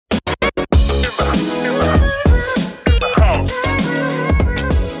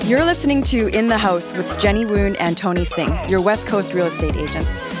listening to In the House with Jenny Woon and Tony Singh, your West Coast real estate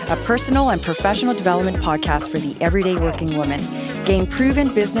agents, a personal and professional development podcast for the everyday working woman. Gain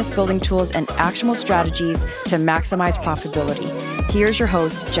proven business building tools and actionable strategies to maximize profitability. Here's your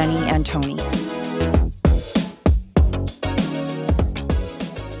host, Jenny and Tony.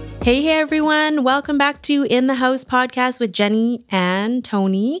 Hey everyone, welcome back to In the House podcast with Jenny and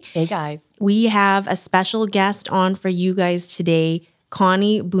Tony. Hey guys. We have a special guest on for you guys today,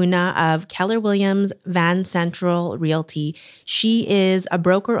 Connie Buna of Keller Williams Van Central Realty. She is a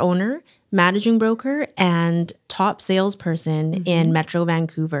broker owner, managing broker, and top salesperson in Metro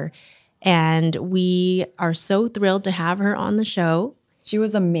Vancouver. And we are so thrilled to have her on the show. She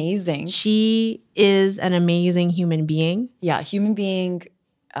was amazing. She is an amazing human being. Yeah, human being,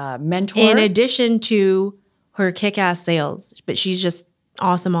 mentor. In addition to her kick-ass sales, but she's just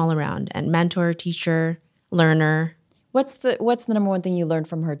awesome all around, and mentor, teacher, learner. What's the number one thing you learned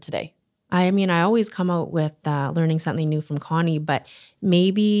from her today? I mean, I always come out with learning something new from Connie, but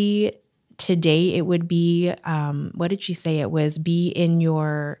maybe today it would be, what did she say? It was be in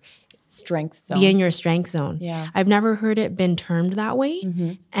your strength zone. Be in your strength zone. Yeah. I've never heard it been termed that way.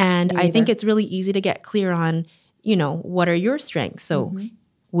 Mm-hmm. And Me I think either. it's really easy to get clear on, what are your strengths? So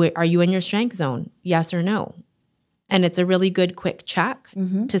are you in your strength zone? Yes or no? And it's a really good quick check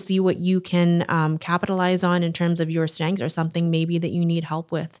to see what you can capitalize on in terms of your strengths or something maybe that you need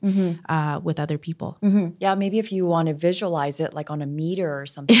help with other people. Mm-hmm. Yeah, maybe if you want to visualize it like on a meter or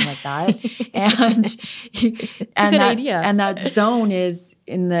something like that. and good idea. And that zone is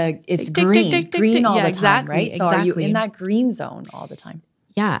it's Tick, green. tick, tick, green tick. all Yeah, the exactly, time, right? So are you exactly. in that green zone all the time?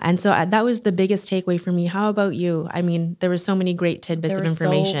 Yeah. And so that was the biggest takeaway for me. How about you? I mean, there were so many great tidbits There of were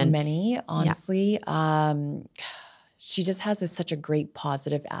information. so many, honestly. She just has such a great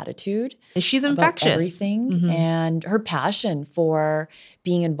positive attitude. She's About infectious. everything, and her passion for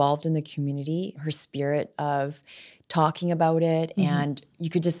being involved in the community, her spirit of talking about it, and you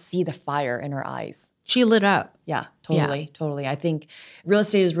could just see the fire in her eyes. She lit up. Yeah, totally. I think real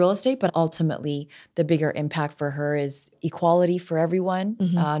estate is real estate, but ultimately the bigger impact for her is equality for everyone,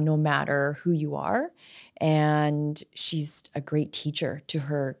 no matter who you are. And she's a great teacher to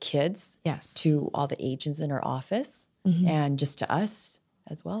her kids, Yes. to all the agents in her office, and just to us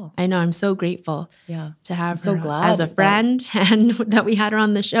as well. I know. I'm so grateful Yeah. to have so her glad as a that- friend and that we had her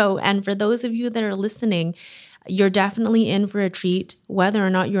on the show. And for those of you that are listening, you're definitely in for a treat, whether or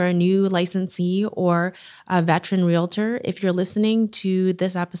not you're a new licensee or a veteran realtor. If you're listening to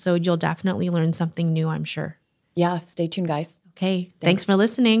this episode, you'll definitely learn something new, I'm sure. Yeah, stay tuned, guys. Okay. Thanks for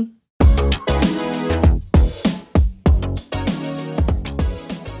listening.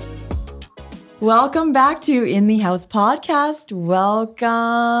 Welcome back to In the House podcast.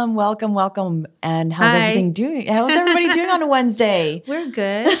 Welcome. And how's Hi. everything doing? How's everybody doing on a Wednesday? We're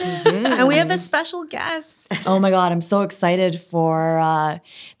good. And we have a special guest. Oh my God, I'm so excited for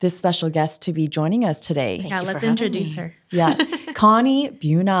this special guest to be joining us today. Yeah, let's introduce her. Yeah, Connie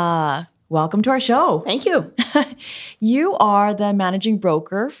Buna. Welcome to our show. Thank you. You are the managing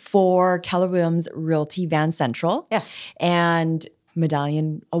broker for Keller Williams Realty Van Central. Yes. And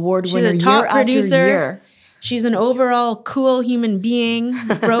Medallion Award She's winner a top year producer. after year. She's an overall cool human being,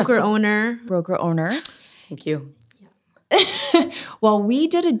 broker owner. Broker owner. Thank you. Well, we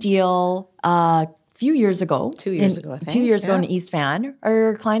did a deal a few years ago. 2 years ago, I think. 2 years ago Yeah. in East Van. Are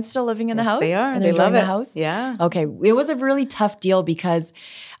your clients still living in the house? They are. And They they're love enjoying it. the house? Yeah. Okay. It was a really tough deal because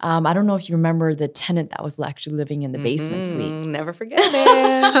I don't know if you remember the tenant that was actually living in the basement suite. Never forget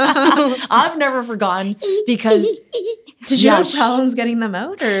it. I've never forgotten because Did you Yeah, have problems getting them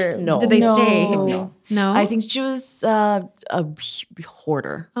out, or No. did they No. stay? No. No? I think she was a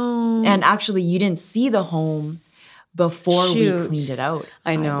hoarder. Oh. And actually, you didn't see the home before Shoot. we cleaned it out.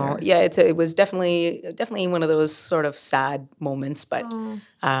 I know. either. Yeah, it was definitely one of those sort of sad moments, but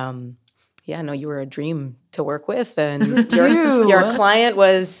yeah, no, you were a dream to work with, and your client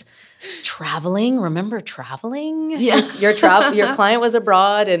was traveling. Remember traveling? Yeah. Your client was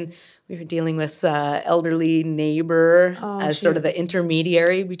abroad, and we were dealing with elderly neighbor as sort of the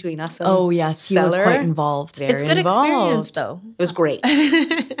intermediary between us and Oh, yes. He was seller. quite involved. Very it's good involved. experience, though. It was great.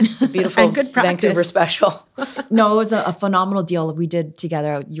 It's a beautiful And good practice. Vancouver special. No, it was a phenomenal deal we did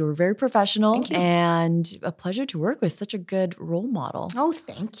together. You were very professional and a pleasure to work with. Such a good role model. Oh,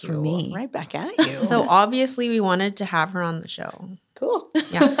 thank you. For me. Right back at you. So obviously we wanted to have her on the show. cool.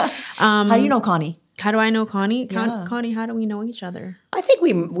 Yeah. How do you know Connie? How do I know Connie? Yeah. Connie, how do we know each other? I think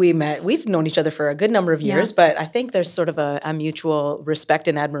think we met. We've known each other for a good number of years, but I think there's sort of a mutual respect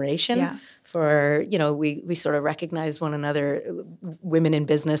and admiration for, we sort of recognize one another, women in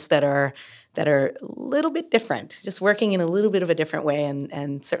business that are a little bit different, just working in a little bit of a different way,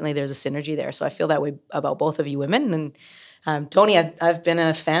 and certainly there's a synergy there. So I feel that way about both of you women. And Tony, I've been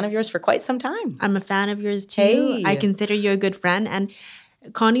a fan of yours for quite some time. I'm a fan of yours too. Hey. I consider you a good friend, and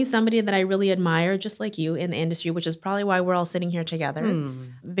Connie's somebody that I really admire, just like you, in the industry, which is probably why we're all sitting here together.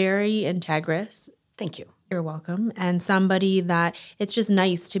 Very integrous. Thank you. You're welcome. And somebody that it's just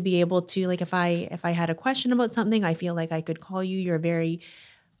nice to be able to, like, if I had a question about something, I feel like I could call you. You're very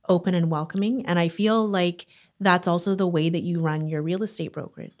open and welcoming. And I feel like that's also the way that you run your real estate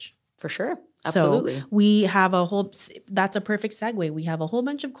brokerage. For sure. Absolutely. So we have that's a perfect segue. We have a whole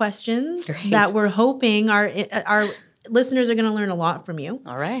bunch of questions that we're hoping our listeners are going to learn a lot from you.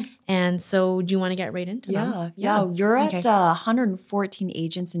 All right. And so do you want to get right into them? Yeah. You're at 114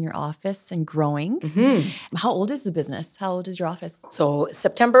 agents in your office and growing. Mm-hmm. How old is the business? How old is your office? So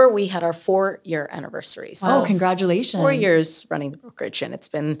September, we had our 4-year anniversary. So congratulations. 4 years running the brokerage, and it's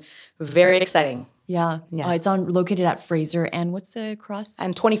been very exciting. Yeah. It's located at Fraser and what's the cross?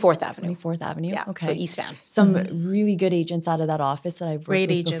 And 24th Avenue. 24th Avenue. Yeah. Okay. So East Van. Some really good agents out of that office that I've worked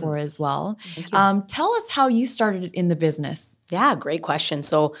with before as well. Thank you. Tell us how you started in the business. Yeah, great question.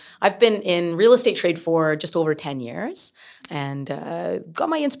 So I've been in real estate trade for just over 10 years and got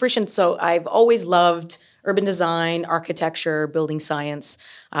my inspiration. So I've always loved urban design, architecture, building science.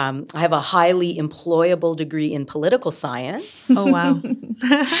 I have a highly employable degree in political science. Oh, wow.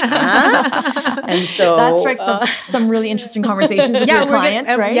 And so that strikes some really interesting conversations with your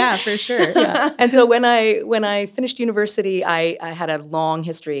clients, right? Yeah, for sure. And so when I finished university, I had a long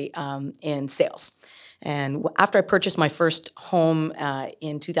history in sales. And after I purchased my first home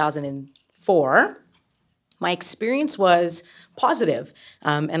in 2004, my experience was positive.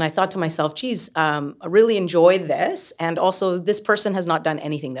 And I thought to myself, geez, I really enjoy this. And also, this person has not done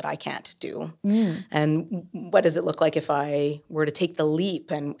anything that I can't do. And what does it look like if I were to take the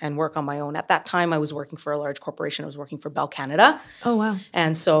leap and work on my own? At that time, I was working for a large corporation. I was working for Bell Canada. Oh, wow.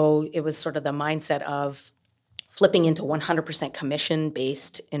 And so it was sort of the mindset of flipping into 100%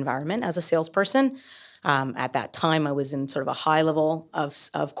 commission-based environment as a salesperson. At that time, I was in sort of a high level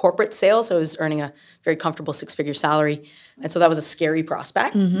of corporate sales. So I was earning a very comfortable 6-figure salary. And so that was a scary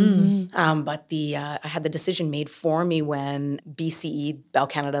prospect. Mm-hmm. But I had the decision made for me when BCE, Bell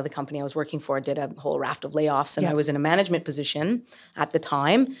Canada, the company I was working for, did a whole raft of layoffs. And I was in a management position at the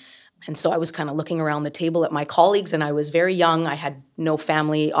time. And so I was kind of looking around the table at my colleagues, and I was very young. I had no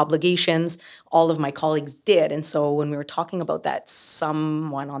family obligations. All of my colleagues did. And so when we were talking about that,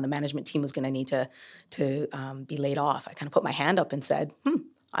 someone on the management team was going to need to be laid off. I kind of put my hand up and said,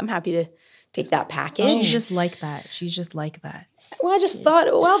 I'm happy to take that package. She's just like that. Well, I just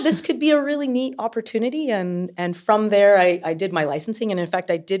thought, this could be a really neat opportunity. And from there, I did my licensing. And in fact,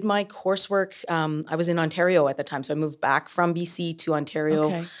 I did my coursework. I was in Ontario at the time. So I moved back from BC to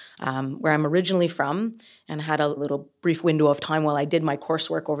Ontario, where I'm originally from, and had a little brief window of time while I did my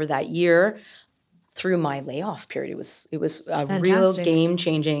coursework over that year through my layoff period. It was a real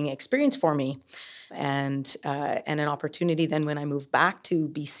game-changing experience for me. And an opportunity then when I moved back to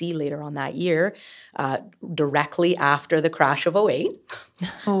BC later on that year, directly after the crash of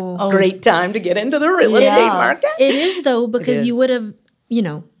 2008. Great time to get into the real estate market. It is, though, because you would have,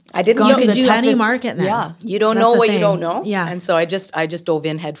 I didn't you could do any market then. Yeah. You don't know what you don't know. Yeah. And so I just dove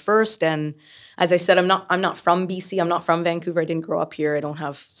in head first. And as I said, I'm not from BC. I'm not from Vancouver. I didn't grow up here. I don't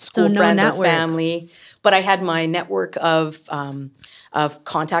have school friends or family. But I had my network of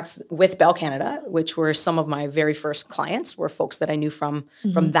contacts with Bell Canada, which were some of my very first clients, were folks that I knew from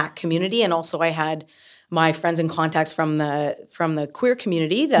that community. And also I had my friends and contacts from the queer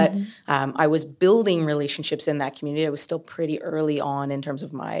community that I was building relationships in that community. I was still pretty early on in terms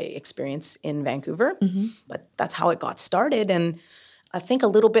of my experience in Vancouver. But that's how it got started. And I think a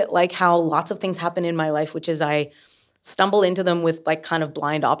little bit like how lots of things happen in my life, which is I stumble into them with like kind of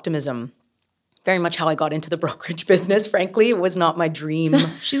blind optimism. Very much how I got into the brokerage business. Frankly, it was not my dream.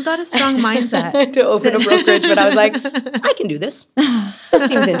 She's got a strong mindset to open a brokerage, but I was like, I can do this. This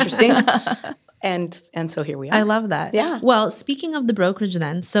seems interesting. And so here we are. I love that. Yeah. Well, speaking of the brokerage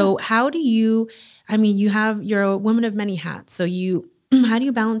then, so how do you're a woman of many hats. So how do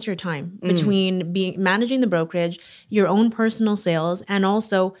you balance your time between managing the brokerage, your own personal sales, and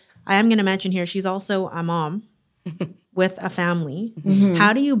also, I am going to mention here, she's also a mom with a family.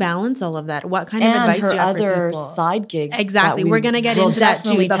 How do you balance all of that? What kind of advice do you have for people? And her other side gigs. Exactly. We're going to get into that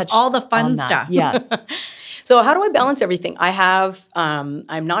too. All the fun stuff. Yes. So how do I balance everything? I have,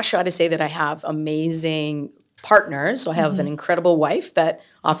 I'm not shy to say that I have amazing partners. So I have an incredible wife that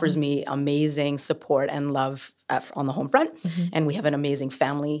offers me amazing support and love on the home front. And we have an amazing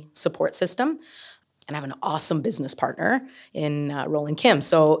family support system. And I have an awesome business partner in Roland Kim.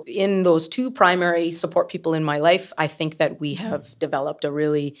 So in those two primary support people in my life, I think that we have developed a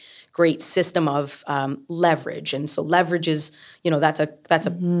really great system of leverage. And so leverage is, that's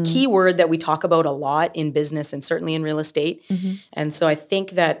a key word that we talk about a lot in business and certainly in real estate. And so I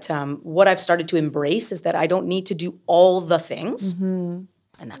think that what I've started to embrace is that I don't need to do all the things.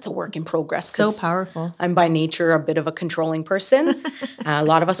 And that's a work in progress. So powerful. I'm by nature a bit of a controlling person. A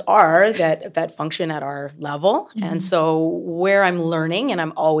lot of us are that function at our level. And so where I'm learning, and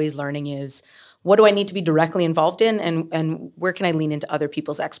I'm always learning, is what do I need to be directly involved in, and where can I lean into other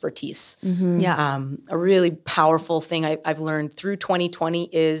people's expertise? Yeah. A really powerful thing I've learned through 2020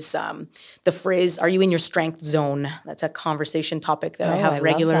 is the phrase, "Are you in your strength zone?" That's a conversation topic that I have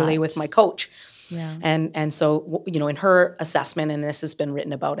regularly with my coach. Yeah. And so, in her assessment, and this has been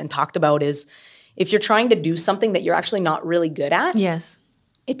written about and talked about, is if you're trying to do something that you're actually not really good at, Yes.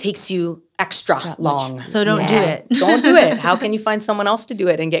 it takes you extra long. So don't do it. Don't do it. How can you find someone else to do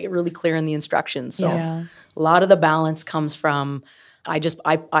it and get really clear in the instructions? So a lot of the balance comes from, I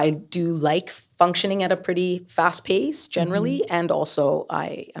do like functioning at a pretty fast pace generally. And also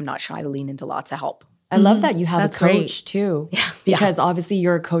I am not shy to lean into lots of help. I love that you have That's a coach great. too, because obviously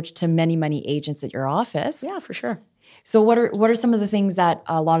you're a coach to many, many agents at your office. Yeah, for sure. So what are some of the things that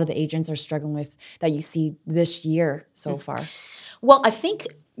a lot of the agents are struggling with that you see this year so far? Well, I think,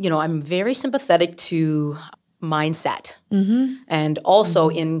 I'm very sympathetic to mindset. And also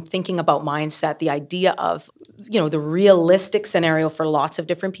in thinking about mindset, the idea of, the realistic scenario for lots of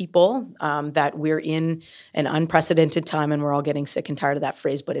different people, that we're in an unprecedented time, and we're all getting sick and tired of that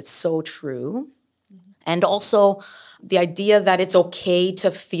phrase, but it's so true. And also the idea that it's okay to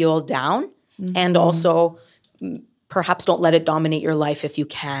feel down, and also perhaps don't let it dominate your life if you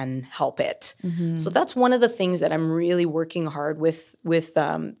can help it. So that's one of the things that I'm really working hard with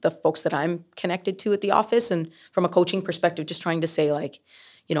the folks that I'm connected to at the office, and from a coaching perspective, just trying to say,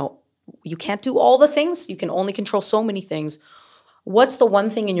 you can't do all the things. You can only control so many things. What's the one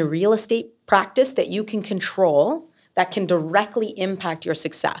thing in your real estate practice that you can control that can directly impact your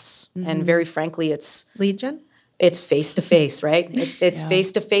success? And very frankly, it's Lead gen? It's face-to-face, right? It's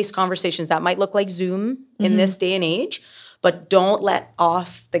face-to-face conversations. That might look like Zoom in this day and age, but don't let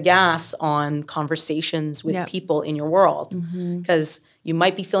off the gas on conversations with people in your world, because you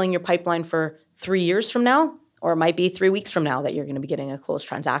might be filling your pipeline for 3 years from now, or it might be 3 weeks from now that you're going to be getting a closed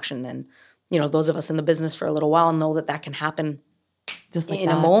transaction. And, those of us in the business for a little while know that can happen Just like in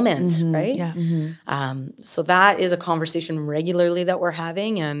a moment, right? Yeah. So that is a conversation regularly that we're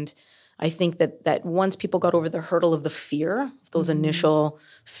having. And I think that once people got over the hurdle of the fear of those initial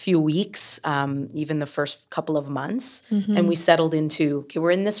few weeks, even the first couple of months, and we settled into, okay,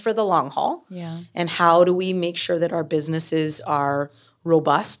 we're in this for the long haul. Yeah. And how do we make sure that our businesses are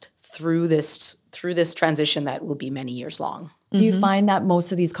robust through this transition that will be many years long? Do you find that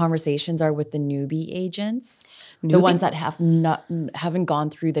most of these conversations are with the newbie agents? The ones that haven't gone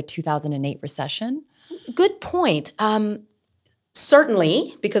through the 2008 recession? Good point.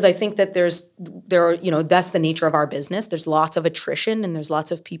 Certainly, because I think that that's the nature of our business. There's lots of attrition, and there's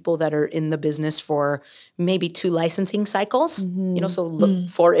lots of people that are in the business for maybe 2 licensing cycles, so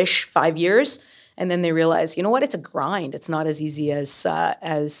 4-ish, 5 years. And then they realize, what, it's a grind. It's not as easy as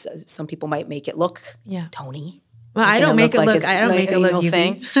some people might make it look, Tony. Well, I don't make it look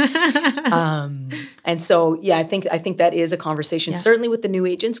easy. And so, I think that is a conversation. Certainly with the new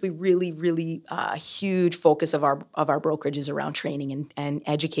agents, we really, really a huge focus of our brokerage is around training and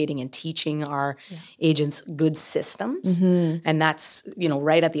educating and teaching our agents good systems. And that's,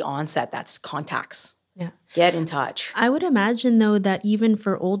 right at the onset, that's contacts. Yeah. Get in touch. I would imagine, though, that even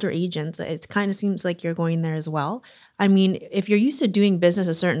for older agents, it kind of seems like you're going there as well. I mean, if you're used to doing business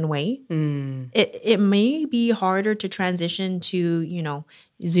a certain way, it may be harder to transition to,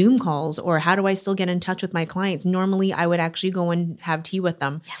 Zoom calls, or how do I still get in touch with my clients? Normally, I would actually go and have tea with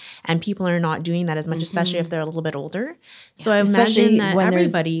them, and people are not doing that as much, especially if they're a little bit older. So I imagine that when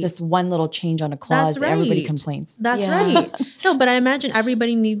everybody, there's just one little change on a clause, everybody complains. That's right. No, but I imagine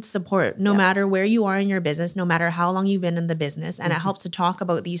everybody needs support, no matter where you are in your business, no matter how long you've been in the business, and it helps to talk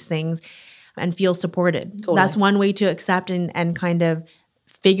about these things and feel supported. Totally. That's one way to accept and kind of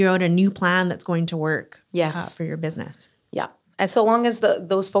figure out a new plan that's going to work for your business. Yeah. And so long as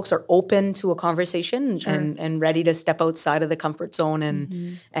those folks are open to a conversation and ready to step outside of the comfort zone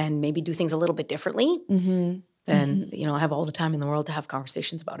and maybe do things a little bit differently, then, I have all the time in the world to have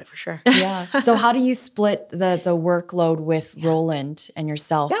conversations about it for sure. Yeah. So how do you split the workload with Roland and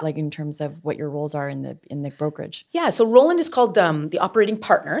yourself, like in terms of what your roles are in the brokerage? Yeah. So Roland is called the operating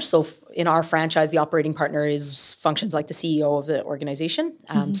partner. So in our franchise, the operating partner functions like the CEO of the organization.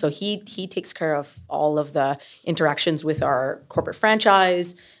 So he takes care of all of the interactions with our corporate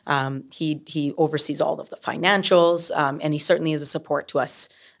franchise. He oversees all of the financials, and he certainly is a support to us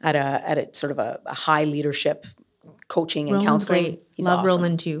at a sort of a high leadership coaching and Roland's counseling. great. He's Love awesome.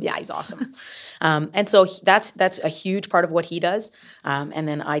 Roland too. Yeah, he's awesome. And so that's a huge part of what he does. And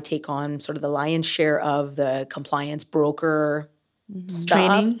then I take on sort of the lion's share of the compliance broker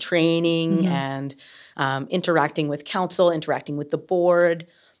stuff, training and interacting with counsel, interacting with the board,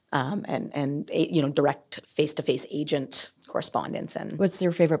 and direct face-to-face agent correspondence. And what's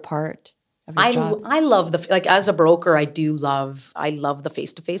your favorite part of your job? I love as a broker, I love the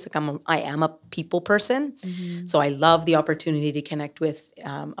face-to-face. I am a people person. So I love the opportunity to connect with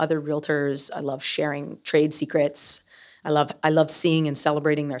other realtors. I love sharing trade secrets. I love seeing and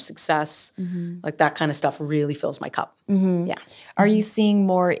celebrating their success. Like that kind of stuff really fills my cup. Yeah. Are you seeing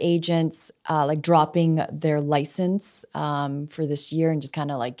more agents like dropping their license for this year and just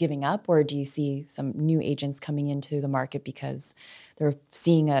kind of like giving up? Or do you see some new agents coming into the market because they're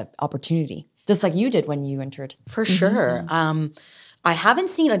seeing an opportunity, just like you did when you entered? For sure. I haven't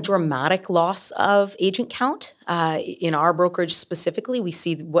seen a dramatic loss of agent count. In our brokerage specifically, we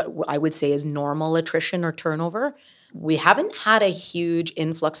see what I would say is normal attrition or turnover. We haven't had a huge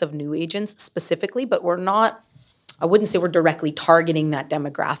influx of new agents specifically, but I wouldn't say we're directly targeting that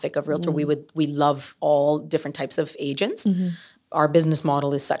demographic of realtor. We love all different types of agents. Our business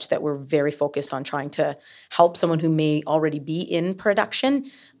model is such that we're very focused on trying to help someone who may already be in production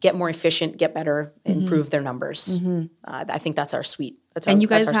get more efficient, get better, improve their numbers. I think that's our sweet. And you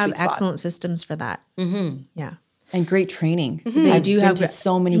guys have excellent systems for that. Yeah. And great training. They do have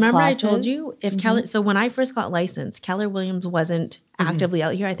so many remember classes. I told you if Keller, so when I first got licensed, Keller Williams wasn't actively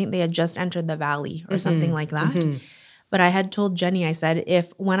out here. I think they had just entered the Valley or something like that. But I had told Jenny, I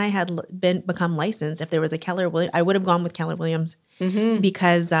said, when I had become licensed, if there was a Keller Williams, I would have gone with Keller Williams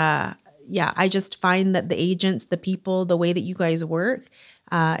because, I just find that the agents, the people, the way that you guys work,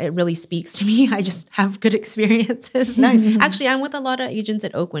 it really speaks to me. I just have good experiences. Nice. Actually, I'm with a lot of agents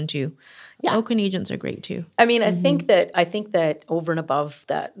at Oakland too. Yeah. Oakland agents are great too. I mean, I think that over and above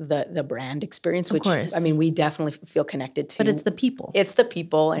the brand experience, which we definitely feel connected to. But it's the people. It's the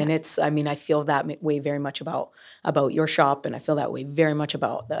people, and I feel that way very much about your shop, and I feel that way very much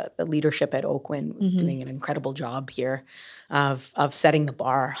about the leadership at Oakland doing an incredible job here of setting the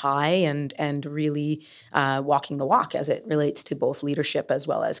bar high and really walking the walk as it relates to both leadership as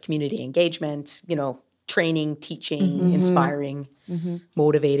well as community engagement, training, teaching, inspiring,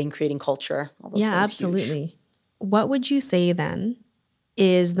 motivating, creating culture. All those things, absolutely. Huge. What would you say then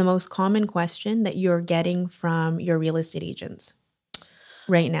is the most common question that you're getting from your real estate agents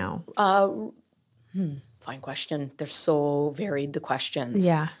right now? Fine question. They're so varied, the questions.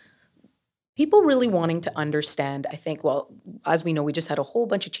 Yeah. People really wanting to understand, I think, as we know, we just had a whole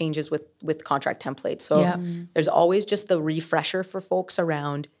bunch of changes with contract templates. So there's always just the refresher for folks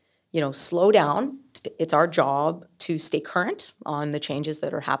around, slow down. It's our job to stay current on the changes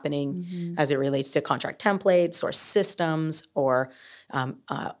that are happening as it relates to contract templates or systems or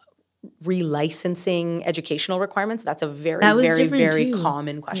relicensing educational requirements. That's a very, very, very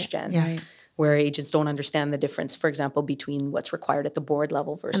common question. Yeah. Where agents don't understand the difference, for example, between what's required at the board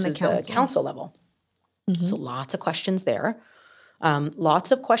level versus the council level. So lots of questions there.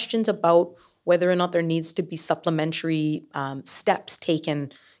 Lots of questions about whether or not there needs to be supplementary steps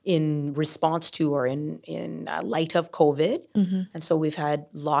taken in response to or in light of COVID. And so we've had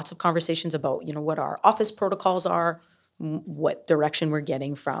lots of conversations about, what our office protocols are, what direction we're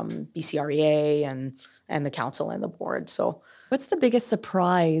getting from BCREA and the council and the board. So what's the biggest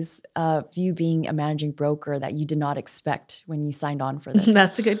surprise of you being a managing broker that you did not expect when you signed on for this?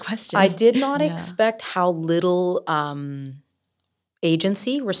 That's a good question. I did not expect how little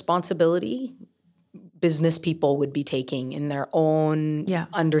agency responsibility business people would be taking in their own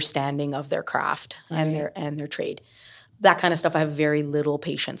understanding of their craft and their trade. That kind of stuff I have very little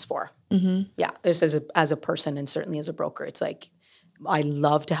patience for. Yeah, this as a person and certainly as a broker, it's like I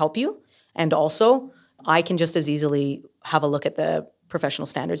love to help you, and also I can just as easily have a look at the professional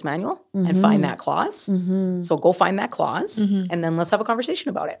standards manual and find that clause. So go find that clause, and then let's have a conversation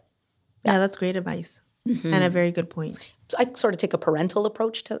about it. Yeah, that's great advice and a very good point. So I sort of take a parental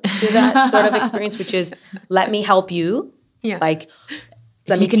approach to that sort of experience, which is let me help you. Yeah. Like,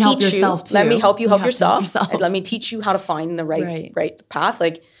 let me teach you. Let me help you help yourself. And let me teach you how to find the right path.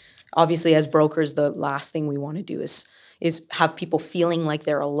 Like, obviously as brokers, the last thing we want to do is have people feeling like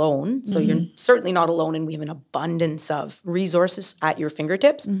they're alone. So you're certainly not alone, and we have an abundance of resources at your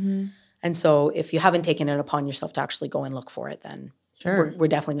fingertips. And so if you haven't taken it upon yourself to actually go and look for it, then we're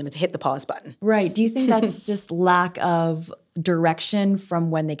definitely going to hit the pause button. Right. Do you think that's just lack of direction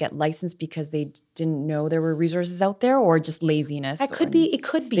from when they get licensed because they didn't know there were resources out there, or just laziness? It could be.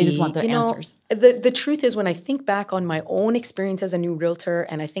 They just want their answers. The truth is, when I think back on my own experience as a new realtor,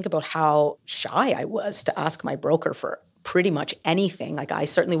 and I think about how shy I was to ask my broker for pretty much anything, like I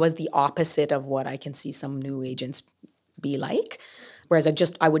certainly was the opposite of what I can see some new agents be like. Whereas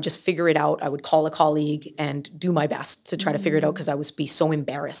I would just figure it out. I would call a colleague and do my best to try to figure it out, because I would be so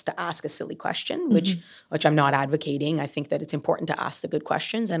embarrassed to ask a silly question, which I'm not advocating. I think that it's important to ask the good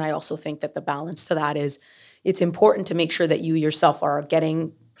questions. And I also think that the balance to that is it's important to make sure that you yourself are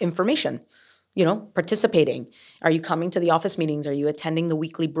getting information, participating. Are you coming to the office meetings? Are you attending the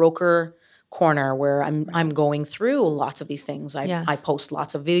weekly broker corner where I'm going through lots of these things? I post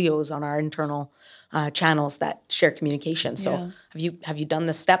lots of videos on our internal channels that share communication. So have you done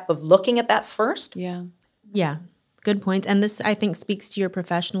the step of looking at that first? Yeah. Good points. And this, I think, speaks to your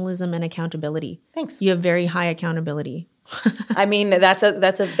professionalism and accountability. Thanks. You have very high accountability. I mean,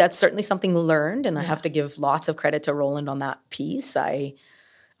 that's certainly something learned, and I have to give lots of credit to Roland on that piece.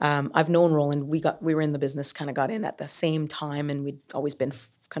 I've known Roland. We were in the business, kind of got in at the same time, and we'd always been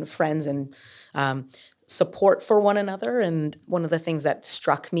kind of friends and support for one another. And one of the things that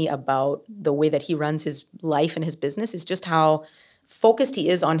struck me about the way that he runs his life and his business is just how focused he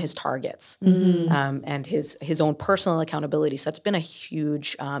is on his targets and his own personal accountability. So it's been a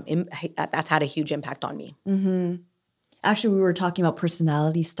huge, that's had a huge impact on me. Actually, we were talking about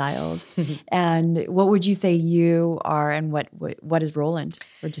personality styles. And what would you say you are, and what is Roland?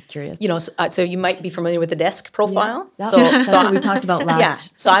 We're just curious. So you might be familiar with the DESC profile. Yeah. That's what we talked about last. Yeah.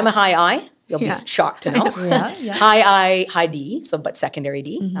 So I'm a high I. You'll be shocked to know. High I, high D, but secondary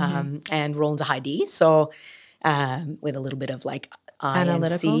D. And Roland's a high D. So with a little bit of like I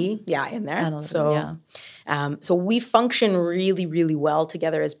analytical. and C, in there. So we function really, really well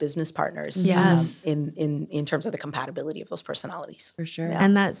together as business partners. Yes. In terms of the compatibility of those personalities. For sure.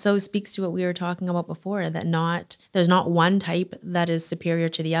 And that so speaks to what we were talking about before, that there's not one type that is superior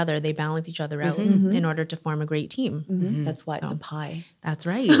to the other. They balance each other out in order to form a great team. That's why it's a pie. That's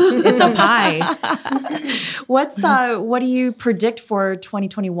right. It's a pie. What do you predict for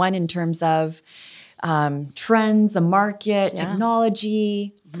 2021 in terms of trends, the market,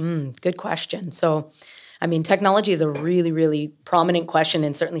 technology? Good question. So, I mean, technology is a really, really prominent question,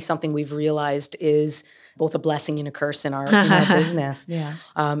 and certainly something we've realized is both a blessing and a curse in our business.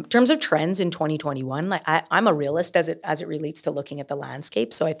 In terms of trends in 2021, like I'm a realist as it relates to looking at the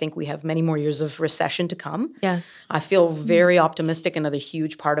landscape. So I think we have many more years of recession to come. Yes. I feel very optimistic. Another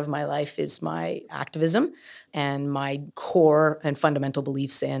huge part of my life is my activism and my core and fundamental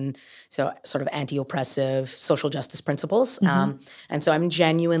beliefs in sort of anti-oppressive social justice principles. And so I'm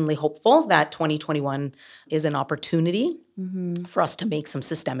genuinely hopeful that 2021 is an opportunity for us to make some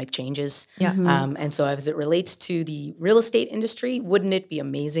systemic changes. And so as it relates to the real estate industry, wouldn't it be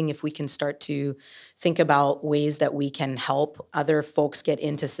amazing if we can start to think about ways that we can help other folks get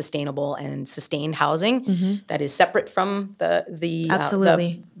into sustainable and sustained housing that is separate from the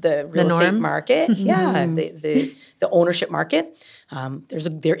real estate market, the ownership market.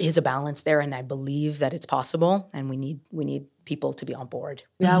 There is a balance there, and I believe that it's possible, and we need people to be on board.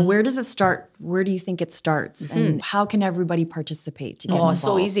 Yeah, where does it start? Where do you think it starts? And how can everybody participate to get involved?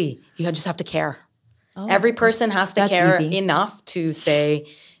 So easy. You just have to care. Every person has to care enough to say,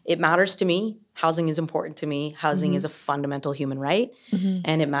 it matters to me. Housing is important to me. Housing is a fundamental human right.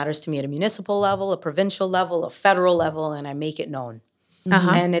 And it matters to me at a municipal level, a provincial level, a federal level, and I make it known.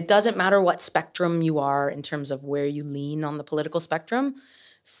 And it doesn't matter what spectrum you are in terms of where you lean on the political spectrum.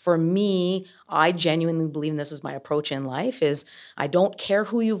 For me, I genuinely believe, and this is my approach in life, is I don't care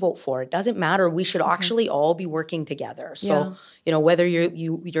who you vote for. It doesn't matter. We should actually all be working together. So, whether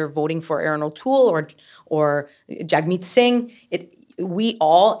you're voting for Erin O'Toole or Jagmeet Singh, we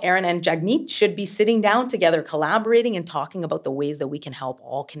all, Erin and Jagmeet, should be sitting down together, collaborating and talking about the ways that we can help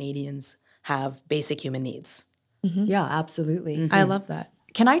all Canadians have basic human needs. Yeah, absolutely. I love that.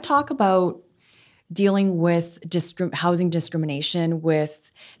 Can I talk about dealing with housing discrimination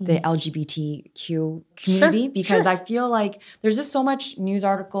with the LGBTQ community? Because I feel like there's just so much news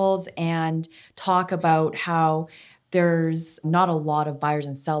articles and talk about how there's not a lot of buyers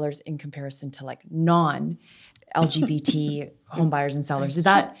and sellers in comparison to like non-LGBT home buyers and sellers. Is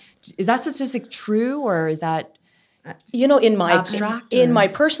that statistic true, or is that in my abstract? In my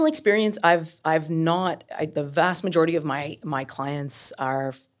personal experience, the vast majority of my clients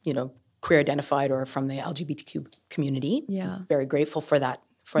are queer identified or from the LGBTQ community. Yeah. Very grateful for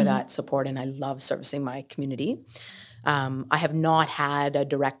that support, and I love servicing my community. I have not had a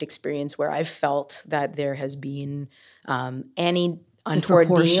direct experience where I've felt that there has been any untoward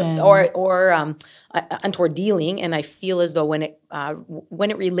untoward dealing, and I feel as though when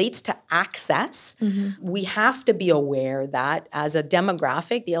it relates to access, we have to be aware that as a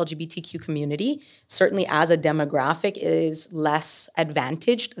demographic, the LGBTQ community, certainly as a demographic, is less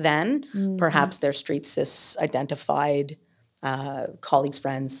advantaged than perhaps their straight cis identified colleagues,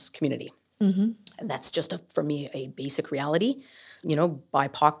 friends, community. And that's just for me a basic reality.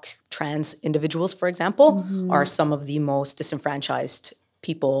 BIPOC trans individuals, for example, are some of the most disenfranchised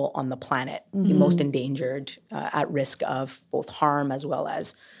people on the planet, the most endangered, at risk of both harm as well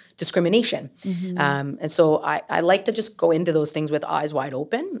as discrimination. And so I like to just go into those things with eyes wide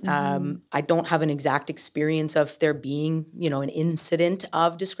open. I don't have an exact experience of there being, an incident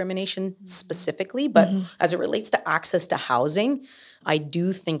of discrimination specifically, but as it relates to access to housing, I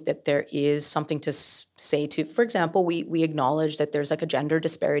do think that there is something to say to, for example, we acknowledge that there's like a gender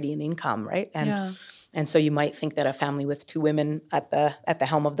disparity in income, right? And so you might think that a family with two women at the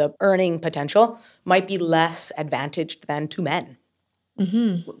helm of the earning potential might be less advantaged than two men.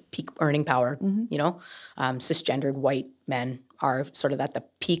 Peak earning power, cisgendered white men are sort of at the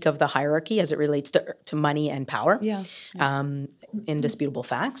peak of the hierarchy as it relates to money and power. Indisputable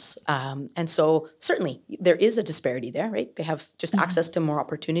facts. And so certainly there is a disparity there, right? They have just access to more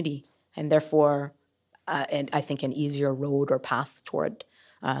opportunity and therefore, and I think an easier road or path toward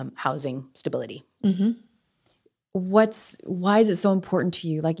housing stability. Why is it so important to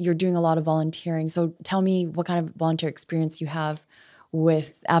you? Like you're doing a lot of volunteering. So tell me what kind of volunteer experience you have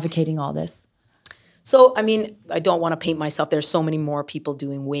with advocating all this. So, I mean, I don't want to paint myself. There's so many more people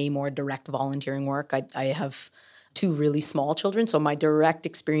doing way more direct volunteering work. I have two really small children, so my direct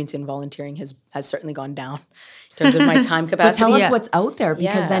experience in volunteering has certainly gone down in terms of my time capacity. But tell us what's out there,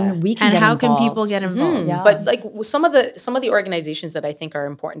 because then we can get involved. Can people get involved? But like some of the organizations that I think are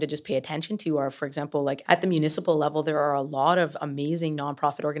important to just pay attention to are, for example, like at the municipal level, there are a lot of amazing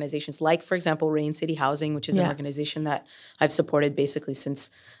nonprofit organizations, like, for example, Rain City Housing, which is an organization that I've supported basically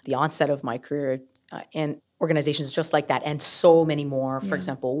since the onset of my career, and organizations just like that, and so many more. For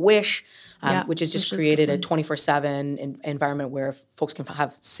example, WISH, which has just created a 24/7 environment where folks can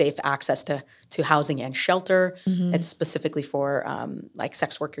have safe access to housing and shelter. It's specifically for like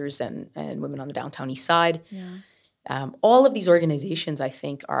sex workers and women on the downtown east side. All of these organizations, I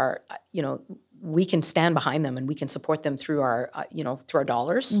think, are, we can stand behind them and we can support them through our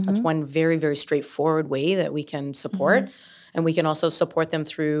dollars. That's one very, very straightforward way that we can support. And we can also support them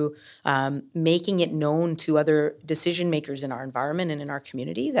through making it known to other decision makers in our environment and in our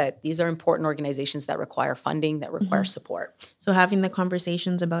community that these are important organizations that require funding, that require support. So having the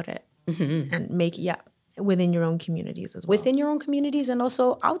conversations about it and within your own communities as well. Within your own communities and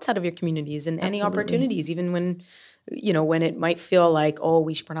also outside of your communities and any opportunities, even when it might feel like,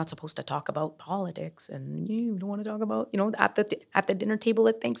 we're not supposed to talk about politics and you don't want to talk about, at the dinner table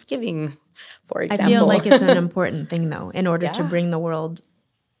at Thanksgiving, for example. I feel like it's an important thing, though, in order to bring the world.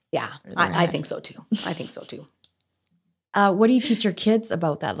 Yeah, I think so too. What do you teach your kids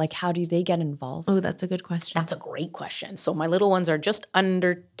about that? Like, how do they get involved? Oh, that's a good question. That's a great question. So my little ones are just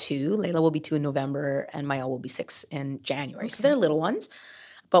under 2. Layla will be 2 in November and Mael will be 6 in January. Okay. So they're little ones.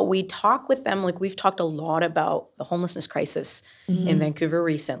 But we talk with them, like we've talked a lot about the homelessness crisis in Vancouver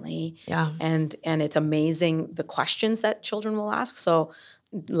recently. Yeah. And it's amazing the questions that children will ask. So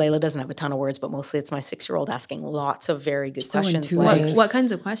Layla doesn't have a ton of words, but mostly it's my 6-year-old asking lots of very good questions. Like, what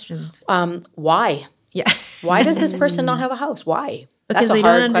kinds of questions? Why? Yeah. Why does this person not have a house? Why? Because That's a they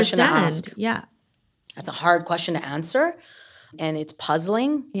hard don't question understand. to ask. Yeah. That's a hard question to answer. And it's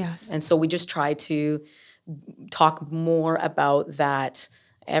puzzling. Yes. And so we just try to talk more about that.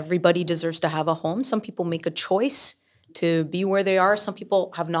 Everybody deserves to have a home. Some people make a choice to be where they are. Some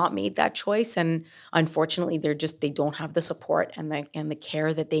people have not made that choice. And unfortunately, they don't have the support and the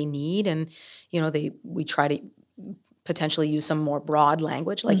care that they need. And, we try to potentially use some more broad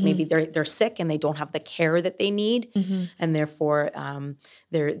language, like maybe they're sick and they don't have the care that they need, and therefore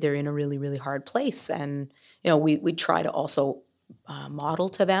they're in a really, really hard place. And we try to also model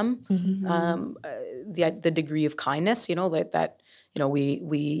to them the degree of kindness.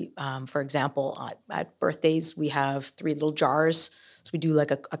 We for example at birthdays we have 3 little jars. So we do like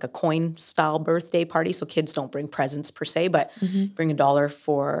a coin style birthday party. So kids don't bring presents per se, but bring $1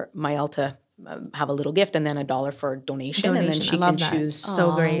 for Mael to have a little gift, and then $1 for donation, and then she can choose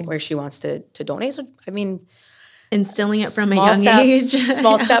so great where she wants to donate. So I mean, instilling it from a young age,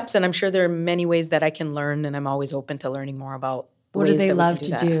 small steps, and I'm sure there are many ways that I can learn, and I'm always open to learning more about What do ways they that we love can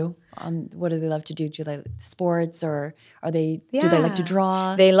to that. do? What do they love to do? Do they like sports, or do they like to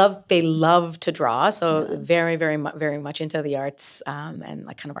draw? They love to draw. So very, very much into the arts and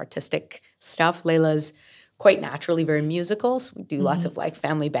like kind of artistic stuff. Layla's quite naturally very musical. So we do lots of like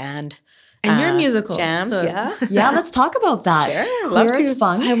family band. And you're musical. Jams, so Yeah, let's talk about that. Sure, Queer love as to.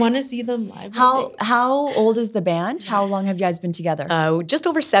 Funk. I want to see them live. How old is the band? How long have you guys been together? Just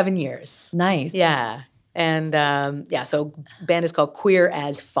over 7 years. Nice. Yeah. And so band is called Queer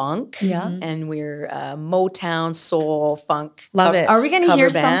as Funk. Yeah. And we're Motown, soul, funk. Love it. Are we going to cover hear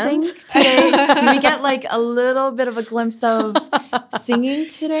band. something today? Do we get like a little bit of a glimpse of singing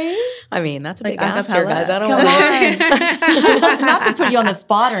today? I mean, that's a Like big ask here, acapella? guys. I don't Come know. on. Not to put you on the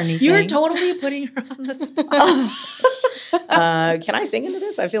spot or anything. You're totally putting her on the spot. Can I sing into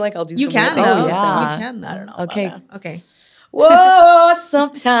this? I feel like I'll do You some can, weird things though. to yeah. You can, though. I don't know. Okay. About that. Okay. Whoa,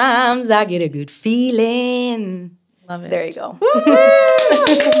 sometimes I get a good feeling. Love it. There you go.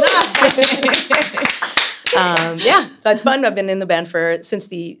 So it's fun. I've been in the band since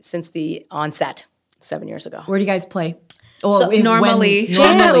the onset 7 years ago. Where do you guys play? normally.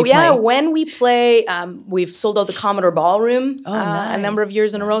 When we play, we've sold out the Commodore Ballroom a nice. number of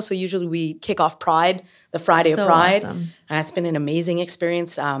years in a row. So usually we kick off Pride, the Friday So of Pride. awesome. And it's been an amazing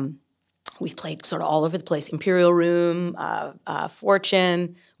experience. We've played sort of all over the place. Imperial Room,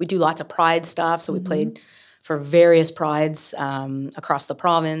 Fortune. We do lots of Pride stuff. So we played for various Prides across the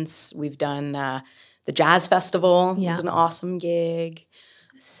province. We've done the Jazz Festival. It was an awesome gig.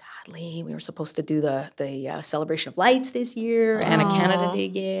 Sadly, we were supposed to do the Celebration of Lights this year and a Canada Day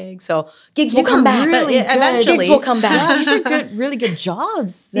gig. So gigs will come back. really good. Eventually. Gigs will come back. These are good, really good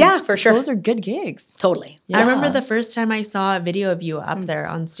jobs. Yeah, for sure. Those are good gigs. Totally. I remember the first time I saw a video of you up there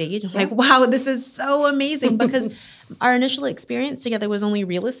on stage. I'm like, wow, this is so amazing because our initial experience together was only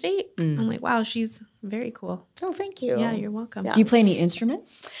real estate. I'm like, wow, she's very cool. Oh, thank you. Yeah, you're welcome. Do you play any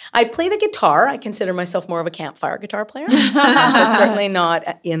instruments? I play the guitar. I consider myself more of a campfire guitar player. So certainly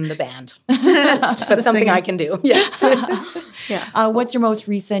not in the band. But something I can do. Yes. What's your most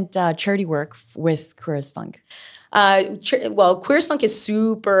recent charity work with Queer as Funk? Queer as Funk is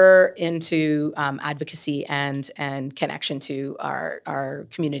super into advocacy and connection to our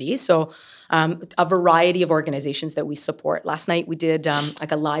communities. So a variety of organizations that we support. Last night we did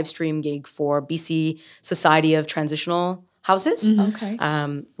like a live stream gig for BC Society of Transitional Houses, Okay.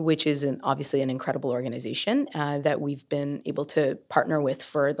 which is obviously an incredible organization that we've been able to partner with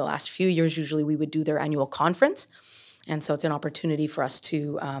for the last few years. Usually we would do their annual conference. And so it's an opportunity for us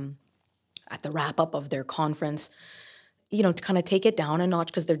to at the wrap up of their conference, to kind of take it down a notch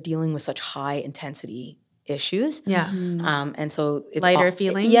because they're dealing with such high intensity issues. Yeah. And so it's Lighter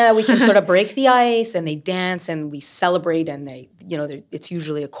feeling? Yeah, we can sort of break the ice and they dance and we celebrate and it's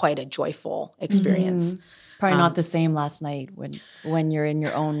usually quite a joyful experience. Probably not the same last night when you're in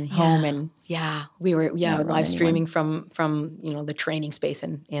your own home and we were live anyone. streaming from the training space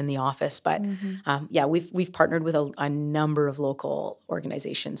in the office. But we've partnered with a number of local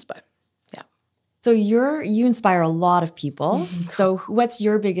organizations. But so you inspire a lot of people. So what's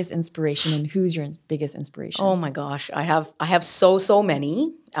your biggest inspiration and who's your biggest inspiration? oh my gosh, I have so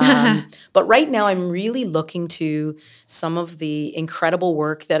many. But right now I'm really looking to some of the incredible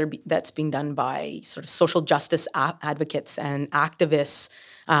work that's being done by sort of social justice advocates and activists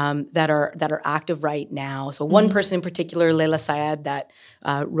that are active right now. So one person in particular, Layla Syed, that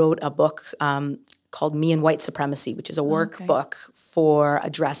wrote a book called Me and White Supremacy, which is a workbook for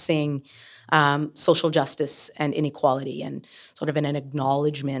addressing social justice and inequality and sort of an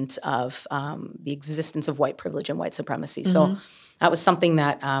acknowledgement of the existence of white privilege and white supremacy. So that was something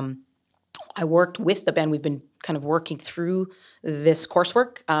that I worked with the band. We've been kind of working through this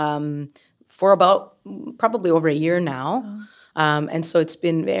coursework for about probably over a year now. And so it's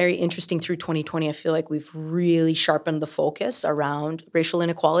been very interesting through 2020. I feel like we've really sharpened the focus around racial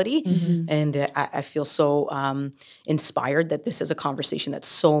inequality. And I feel so inspired that this is a conversation that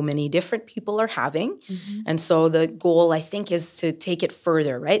so many different people are having. And so the goal, I think, is to take it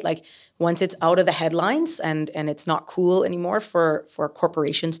further, right? Like once it's out of the headlines and it's not cool anymore for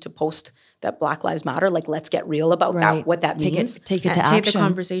corporations to post that Black Lives Matter, like let's get real about that, what that means. Take it to Take action. the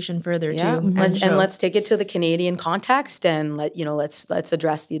conversation further too. And let's take it to the Canadian context and let's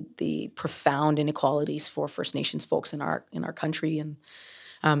address the profound inequalities for First Nations folks in our country.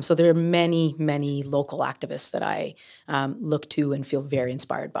 And so there are many local activists that I look to and feel very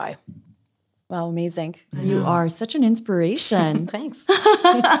inspired by. Wow, amazing. You are such an inspiration. Thanks.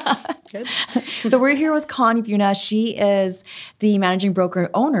 Good. So we're here with Connie Buna. She is the managing broker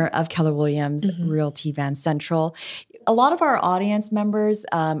owner of Keller Williams Realty Van Central. A lot of our audience members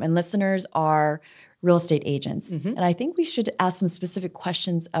and listeners are real estate agents. And I think we should ask some specific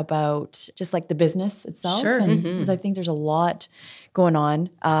questions about just like the business itself. Sure. And because I think there's a lot going on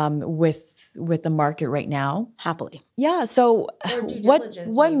with the market right now. Happily. Yeah. So due what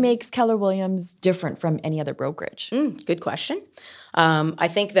diligence, what maybe. makes Keller Williams different from any other brokerage? Good question. I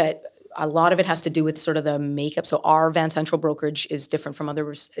think that a lot of it has to do with sort of the makeup. So our Van Central brokerage is different from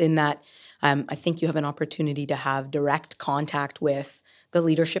others in that I think you have an opportunity to have direct contact with the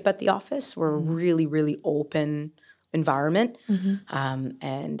leadership at the office. We're a really, really open environment,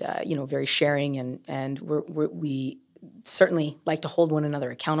 and very sharing, and we certainly like to hold one another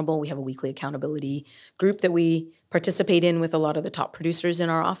accountable. We have a weekly accountability group that we participate in with a lot of the top producers in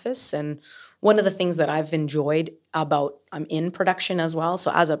our office. And one of the things that I've enjoyed about I'm in production as well.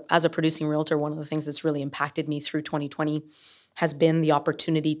 So as a producing realtor, one of the things that's really impacted me through 2020 has been the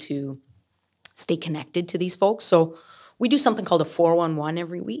opportunity to stay connected to these folks. So we do something called a 411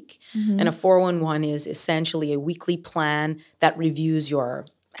 every week. And a 411 is essentially a weekly plan that reviews your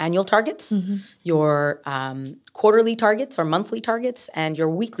annual targets, your quarterly targets or monthly targets, and your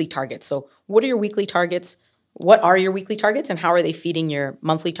weekly targets. So what are your weekly targets? What are your weekly targets, and how are they feeding your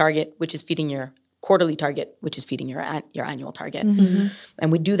monthly target, which is feeding your quarterly target, which is feeding your annual target?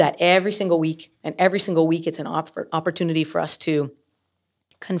 And we do that every single week. And every single week, it's an opportunity for us to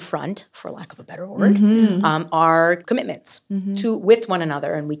confront, for lack of a better word, our commitments with one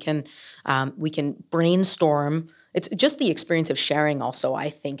another, and we can brainstorm. It's just the experience of sharing also, I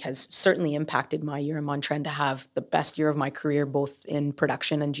think, has certainly impacted my year. I'm on trend to have the best year of my career, both in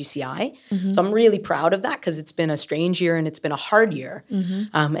production and GCI. So I'm really proud of that because it's been a strange year and it's been a hard year.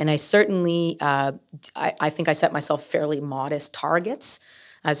 And I certainly, I think I set myself fairly modest targets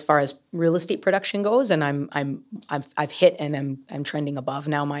as far as real estate production goes, and I've hit and I'm trending above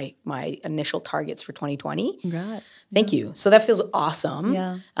now my initial targets for 2020. Congrats. Thank you. So that feels awesome.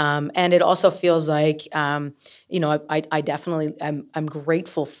 Yeah. And it also feels like I definitely I'm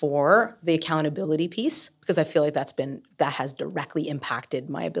grateful for the accountability piece because I feel like that has directly impacted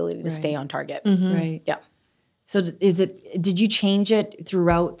my ability to stay on target. Right. Yeah. So did you change it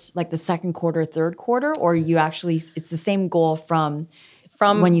throughout like the second quarter, third quarter, or you actually, it's the same goal from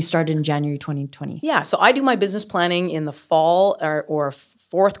when you started in January 2020? Yeah, so I do my business planning in the fall or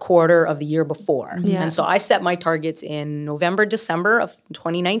fourth quarter of the year before. And so I set my targets in November, December of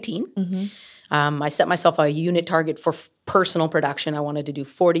 2019. I set myself a unit target for personal production. I wanted to do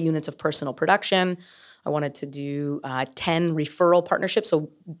 40 units of personal production. I wanted to do 10 referral partnerships. So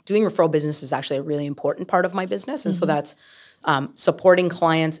doing referral business is actually a really important part of my business. And so that's supporting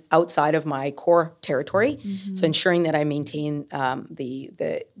clients outside of my core territory. So ensuring that I maintain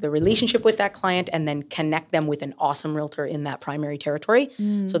the relationship with that client and then connect them with an awesome realtor in that primary territory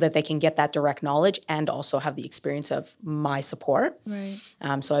so that they can get that direct knowledge and also have the experience of my support. Right.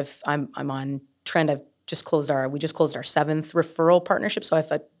 So I'm on trend. We just closed our 7th referral partnership. So I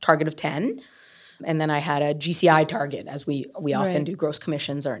have a target of 10. And then I had a GCI target, as we often do, gross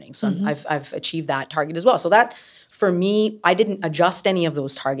commissions earnings. So I've achieved that target as well. So that, for me, I didn't adjust any of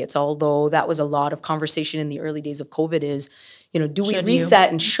those targets, although that was a lot of conversation in the early days of COVID is, do we reset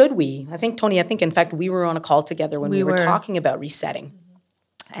and should we? I think, Tony, in fact, we were on a call together when we were talking about resetting.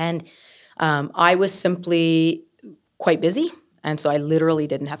 And I was simply quite busy. And so I literally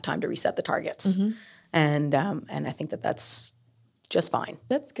didn't have time to reset the targets. And I think that's just fine.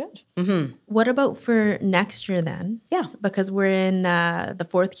 That's good. What about for next year then? Yeah. Because we're in the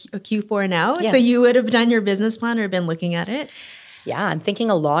fourth Q4 now. Yes. So you would have done your business plan or been looking at it. Yeah, I'm thinking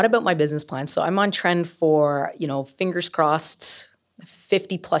a lot about my business plan. So I'm on trend for, fingers crossed,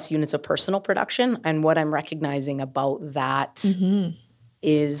 50 plus units of personal production. And what I'm recognizing about that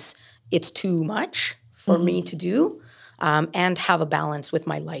is it's too much for me to do and have a balance with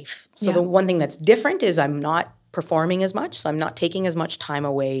my life. So the one thing that's different is I'm not performing as much. So I'm not taking as much time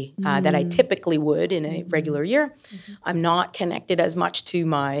away that I typically would in a regular year. I'm not connected as much to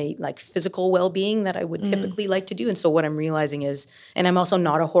my physical well-being that I would typically like to do. And so what I'm realizing is, and I'm also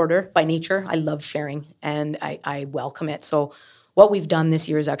not a hoarder by nature. I love sharing and I welcome it. So what we've done this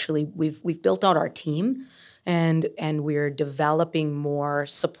year is actually we've built out our team and we're developing more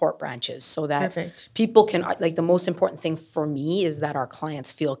support branches so that people can, the most important thing for me is that our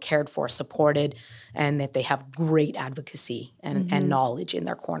clients feel cared for, supported, and that they have great advocacy and knowledge in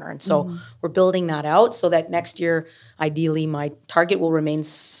their corner. And so we're building that out so that next year, ideally, my target will remain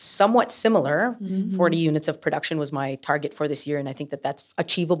somewhat similar. 40 units of production was my target for this year, and I think that that's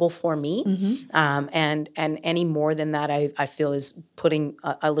achievable for me. And any more than that, I feel is putting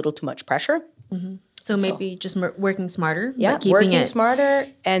a little too much pressure. So maybe just working smarter. Yeah, but keeping working it smarter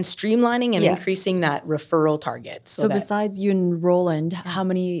and streamlining and increasing that referral target. So that besides you and Roland, how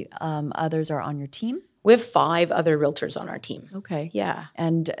many others are on your team? we have 5 other realtors on our team. Okay. Yeah.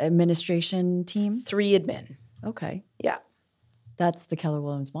 And administration team? 3 admin. Okay. Yeah. That's the Keller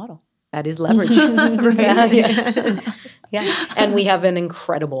Williams model. That is leverage. Yeah. And we have an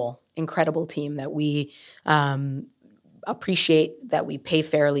incredible team that we appreciate, that we pay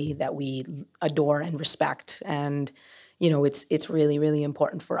fairly, that we adore and respect. And, it's really, really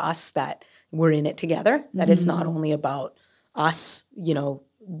important for us that we're in it together, that it's not only about us,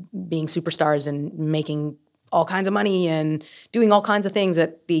 being superstars and making all kinds of money and doing all kinds of things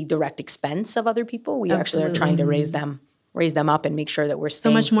at the direct expense of other people. We actually are trying to raise them up and make sure that we're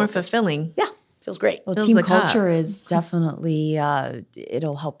staying so much more focused. fulfilling. Yeah, feels great. Well, Fills team the cup. culture is definitely,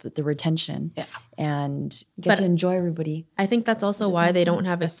 it'll help with the retention. Yeah. And you get to enjoy everybody. I think that's also why they don't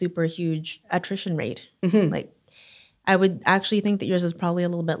have a super huge attrition rate. Like, I would actually think that yours is probably a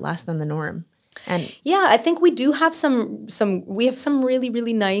little bit less than the norm. And Yeah, I think we do have some really,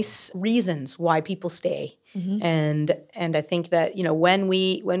 really nice reasons why people stay. And I think that, when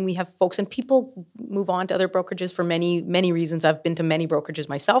we have folks, and people move on to other brokerages for many, many reasons. I've been to many brokerages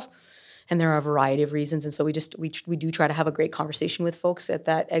myself, and there are a variety of reasons. And so we do try to have a great conversation with folks at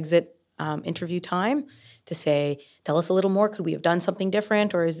that exit interview time to say, tell us a little more. Could we have done something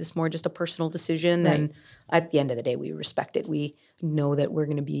different, or is this more just a personal decision? Right. And at the end of the day, we respect it. We know that we're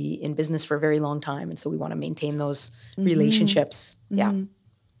going to be in business for a very long time, and so we want to maintain those relationships. Yeah.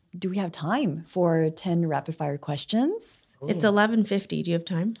 Do we have time for 10 rapid fire questions? it's 11:50. Do you have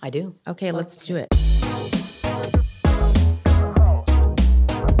time? I do. Okay, let's do it.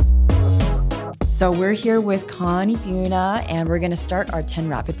 So we're here with Connie Buna, and we're going to start our 10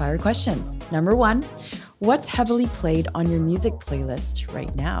 rapid fire questions. Number 1, what's heavily played on your music playlist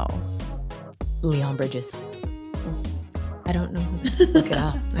right now? Leon Bridges. I don't know. Look it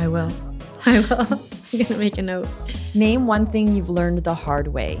up. I will. I'm going to make a note. Name one thing you've learned the hard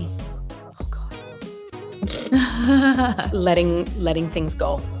way. Oh God. Letting things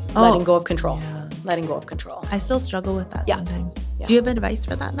go. Letting go of control. Yeah. Letting go of control. I still struggle with that sometimes. Yeah. Do you have advice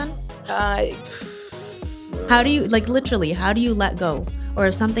for that then? How do you, literally, how do you let go? Or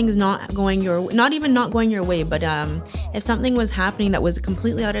if something's not going not going your way, but if something was happening that was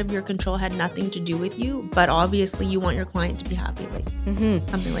completely out of your control, had nothing to do with you, but obviously you want your client to be happy,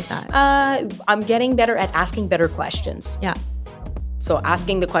 something like that. I'm getting better at asking better questions. Yeah. So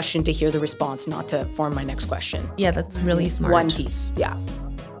asking the question to hear the response, not to form my next question. Yeah, that's really smart. One piece, yeah.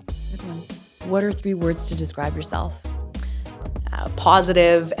 Good one. What are 3 words to describe yourself?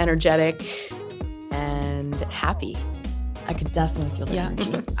 Positive, energetic, and happy. I could definitely feel the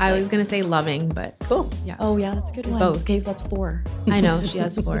energy. I was going to say loving, but Cool. yeah. Oh, yeah, that's a good one. Both. Okay, that's 4. I know, she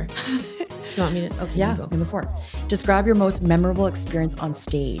has 4. You want me to? Okay, Yeah, you go. number 4. Describe your most memorable experience on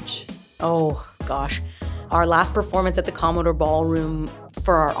stage. Oh, gosh. Our last performance at the Commodore Ballroom,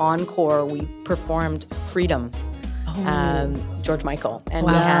 for our encore, we performed Freedom, George Michael. And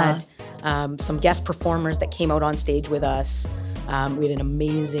we had some guest performers that came out on stage with us. We had an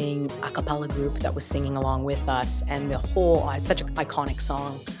amazing a cappella group that was singing along with us, and the whole, such an iconic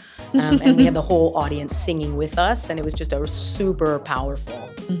song. And we had the whole audience singing with us, and it was just a super powerful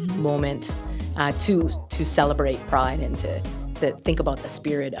moment to celebrate Pride and to think about the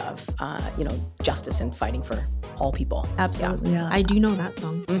spirit of justice and fighting for all people. Absolutely. Yeah. I do know that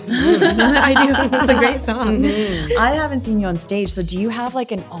song. I do. It's a great song. I haven't seen you on stage, so do you have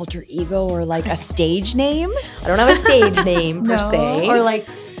an alter ego or a stage name? I don't have a stage name per se. Or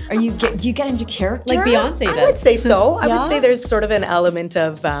do you get into character? Like Beyonce I would does. say so. I Yeah? would say there's sort of an element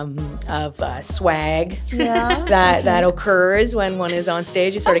of swag Yeah. that occurs when one is on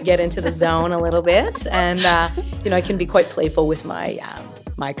stage. You sort of get into the zone a little bit, and I can be quite playful with my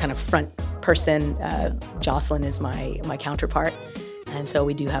my kind of front person. Jocelyn is my counterpart, and so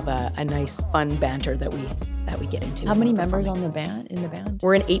we do have a nice fun banter that we get into. How when many we're members performing. in the band?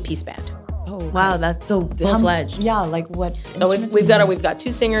 We're an 8-piece band. Oh, Wow, that's so full-fledged. Yeah, what So instruments we've do you got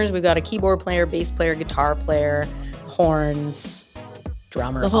 2 singers, we've got a keyboard player, bass player, guitar player, horns,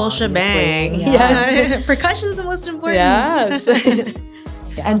 drummer. The whole obviously. shebang. Yeah. Yes. Percussion is the most important. Yes.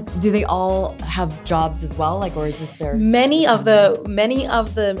 And do they all have jobs as well? Or is this their... Many of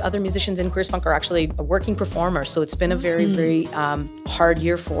the other musicians in Queers Funk are actually working performers. So it's been a very, very hard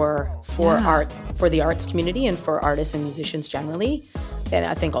year for the arts community and for artists and musicians generally. And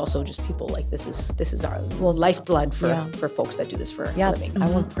I think also just people this is our lifeblood for folks that do this for a living. I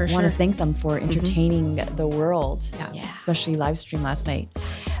want to thank them for entertaining the world, Yeah. especially live stream last night.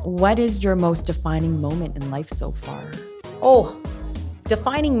 What is your most defining moment in life so far? Oh,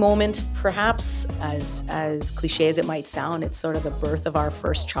 defining moment, perhaps as cliche as it might sound, it's sort of the birth of our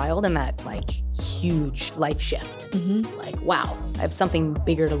first child and that like huge life shift. Like, wow, I have something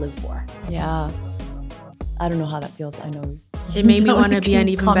bigger to live for. Yeah. I don't know how that feels. I know. It made me want to be an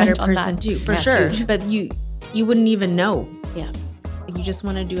even better comment on person that. too, for Yeah, sure. huge. But you wouldn't even know. Yeah. You just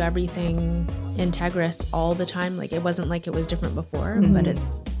want to do everything integrous all the time. Like it wasn't like it was different before, but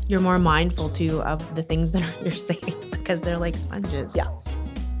you're more mindful too of the things that you're saying because they're like sponges. Yeah.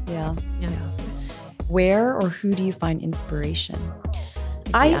 Yeah. Yeah. Where or who do you find inspiration?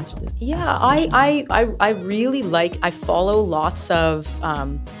 I answer this. I really I follow lots of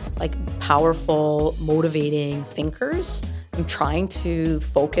like powerful, motivating thinkers. I'm trying to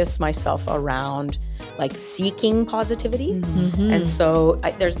focus myself around like seeking positivity. And so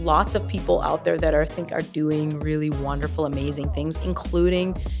there's lots of people out there that I think are doing really wonderful, amazing things,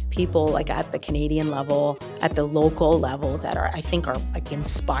 including people like at the Canadian level, at the local level that I think are like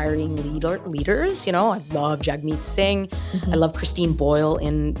inspiring leaders. You know, I love Jagmeet Singh. I love Christine Boyle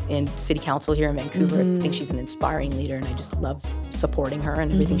in City Council here in Vancouver. I think she's an inspiring leader and I just love supporting her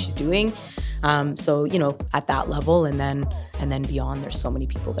and everything she's doing. So, you know, at that level and then beyond, there's so many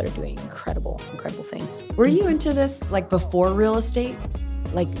people that are doing incredible things. Were you into this like before real estate?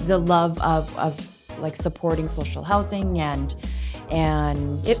 Like the love of like supporting social housing and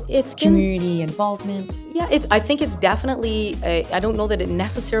it's community involvement? Yeah, I think it's definitely, I don't know that it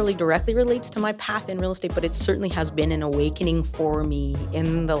necessarily directly relates to my path in real estate, but it certainly has been an awakening for me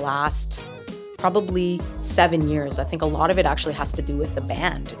in the last probably 7 years. I think a lot of it actually has to do with the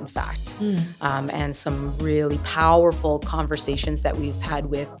band, in fact, and some really powerful conversations that we've had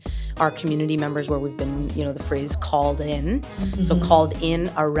with our community members where we've been, you know, the phrase called in. So called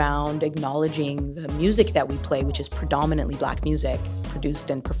in around acknowledging the music that we play, which is predominantly Black music produced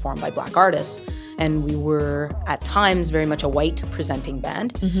and performed by Black artists. And we were at times very much a white presenting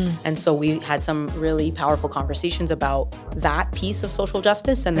band. And so we had some really powerful conversations about that piece of social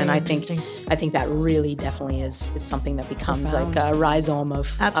justice. And then I think that really definitely is something that becomes profound. Like a rhizome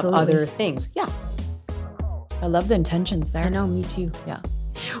of other things. Yeah. I love the intentions there. I know, me too. Yeah.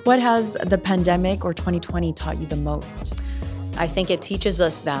 What has the pandemic or 2020 taught you the most? I think it teaches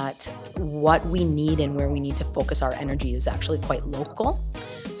us that what we need and where we need to focus our energy is actually quite local.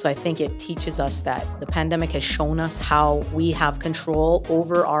 So I think it teaches us that the pandemic has shown us how we have control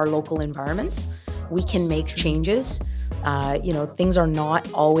over our local environments. We can make changes. You know, things are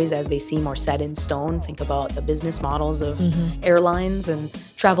not always as they seem or set in stone. Think about the business models of airlines and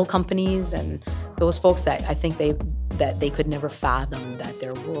travel companies and those folks that I think they could never fathom that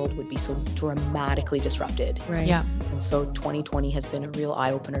their world would be so dramatically disrupted. Right. Yeah. And so 2020 has been a real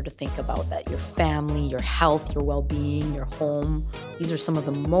eye-opener to think about that your family, your health, your well-being, your home, these are some of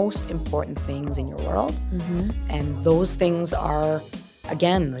the most important things in your world. And those things are,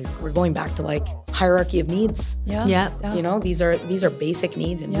 again, we're going back to like hierarchy of needs. Yeah. You know, these are basic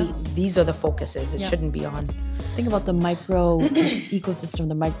needs and these are the focuses. It shouldn't be on. Think about the micro ecosystem,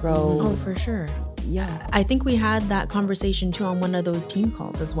 the micro. Oh, for sure. Yeah. I think we had that conversation too on one of those team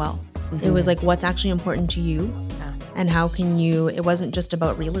calls as well. It was like, what's actually important to you and how can you, it wasn't just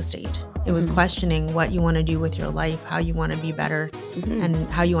about real estate. It was questioning what you want to do with your life, how you want to be better and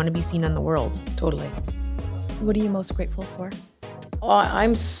how you want to be seen in the world. Totally. What are you most grateful for?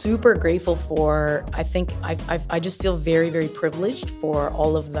 I'm super grateful for, I think I just feel very, very privileged for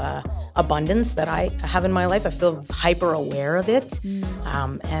all of the abundance that I have in my life. I feel hyper aware of it.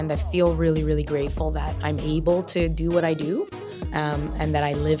 And I feel really, really grateful that I'm able to do what I do and that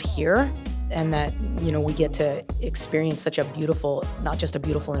I live here and that, you know, we get to experience such a beautiful, not just a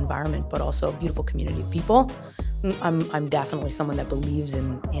beautiful environment, but also a beautiful community of people. I'm definitely someone that believes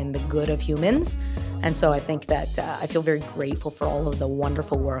in the good of humans. And so I think that I feel very grateful for all of the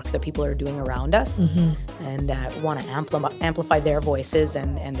wonderful work that people are doing around us and want to amplify their voices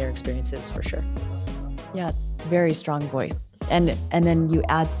and their experiences for sure. Yeah, it's very strong voice. And then you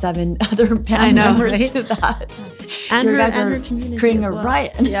add 7 other band members right? to that. And you her, guys and are her community creating as a well.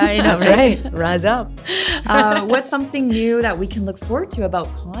 riot. Yeah, I know, That's right. Rise up. What's something new that we can look forward to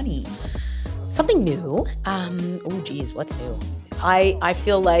about Connie? Something new. What's new? I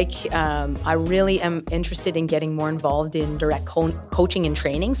feel like I really am interested in getting more involved in direct coaching and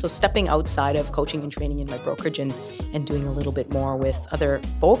training. So stepping outside of coaching and training in my brokerage and doing a little bit more with other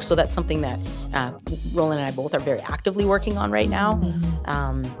folks. So that's something that Roland and I both are very actively working on right now.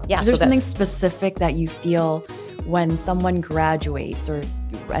 Is there something specific that you feel when someone graduates or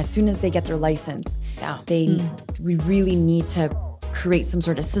as soon as they get their license, we really need to create some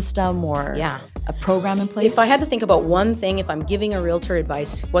sort of system or a program in place? If I had to think about one thing, if I'm giving a realtor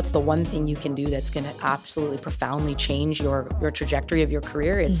advice, what's the one thing you can do that's going to absolutely profoundly change your trajectory of your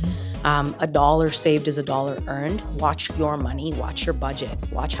career? It's a dollar saved is a dollar earned. Watch your money, watch your budget,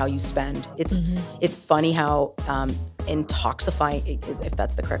 watch how you spend. It's funny how intoxifying, if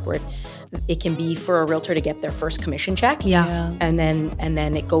that's the correct word, it can be for a realtor to get their first commission check. Yeah. And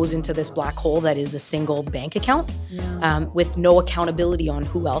then it goes into this black hole that is the single bank account, with no accountability on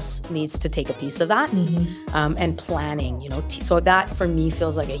who else needs to take a piece of that, and planning. So that for me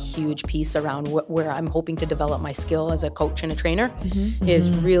feels like a huge piece around where I'm hoping to develop my skill as a coach and a trainer, is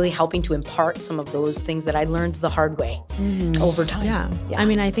really helping to impart some of those things that I learned the hard way over time. Yeah. I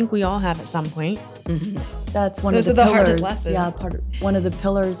mean, I think we all have at some point. That's one Those of the are pillars. hardest lessons. Yeah, one of the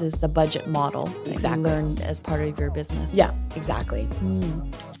pillars is the budget model that Exactly. you learn as part of your business. Yeah, exactly.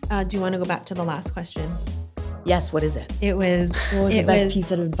 Do you want to go back to the last question? Yes, what is it? It was. What was the best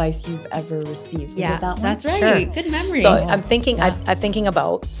piece of advice you've ever received? Yeah, Is it that one? that's right. Sure. Good memory. So I'm thinking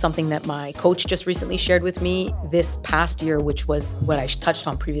about something that my coach just recently shared with me this past year, which was what I touched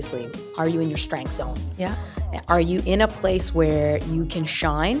on previously. Are you in your strength zone? Yeah. Are you in a place where you can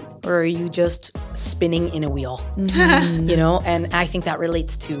shine, or are you just spinning in a wheel? And I think that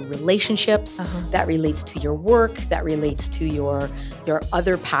relates to relationships, that relates to your work, that relates to your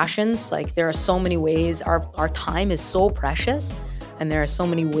other passions. Like, there are so many ways. Our time is so precious, and there are so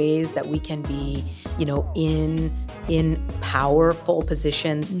many ways that we can be, in powerful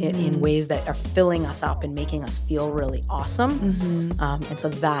positions, in ways that are filling us up and making us feel really awesome. And so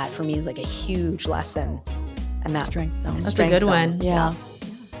that for me is like a huge lesson. And that Strength zone. That's a good one. Yeah.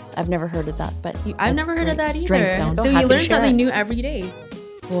 I've never heard of that, but I've never heard of that Strength either. zone. So Happy you to learn share something it. new every day.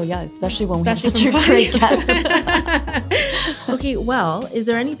 Well, yeah, especially when we have Especially such a from great guest. Okay, well, is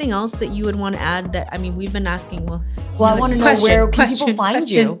there anything else that you would want to add that, we've been asking, Well, I want to know, where can people find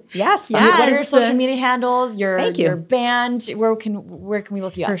you? Yes. What are your Yes. social media handles? Thank you. Your band? Where can we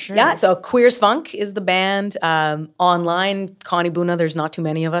look you up? For sure. Yeah, so Queers Funk is the band. Online, Connie Buna, there's not too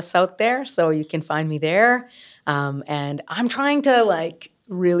many of us out there, so you can find me there. And I'm trying to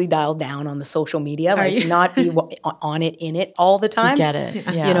really dial down on the social media, not be on it, in it all the time. Get it.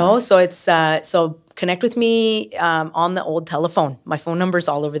 Yeah. So it's, so connect with me on the old telephone. My phone number is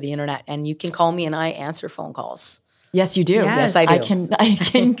all over the internet, and you can call me and I answer phone calls. Yes, you do. Yes, I do. I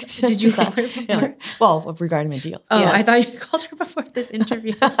can. Did you call her before? Well, regarding the deals. Oh, Yes. I thought you called her before this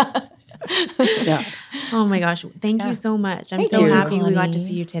interview. Yeah. Oh my gosh. Thank you so much. I'm Thank so you, happy we got to Connie.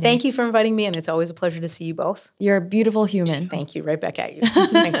 see you today. Thank you for inviting me, and it's always a pleasure to see you both. You're a beautiful human. Thank you. Right back at you.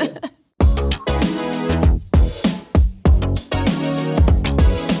 Thank you.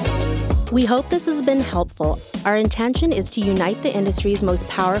 We hope this has been helpful. Our intention is to unite the industry's most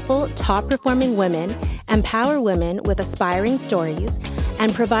powerful, top-performing women, empower women with aspiring stories,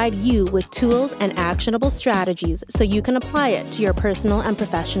 and provide you with tools and actionable strategies so you can apply it to your personal and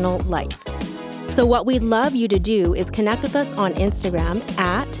professional life. So what we'd love you to do is connect with us on Instagram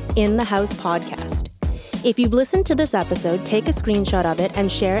at In The House Podcast. If you've listened to this episode, take a screenshot of it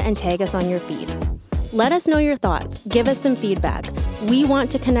and share and tag us on your feed. Let us know your thoughts. Give us some feedback. We want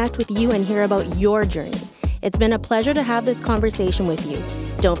to connect with you and hear about your journey. It's been a pleasure to have this conversation with you.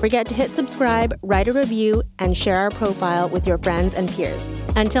 Don't forget to hit subscribe, write a review, and share our profile with your friends and peers.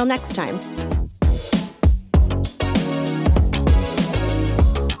 Until next time.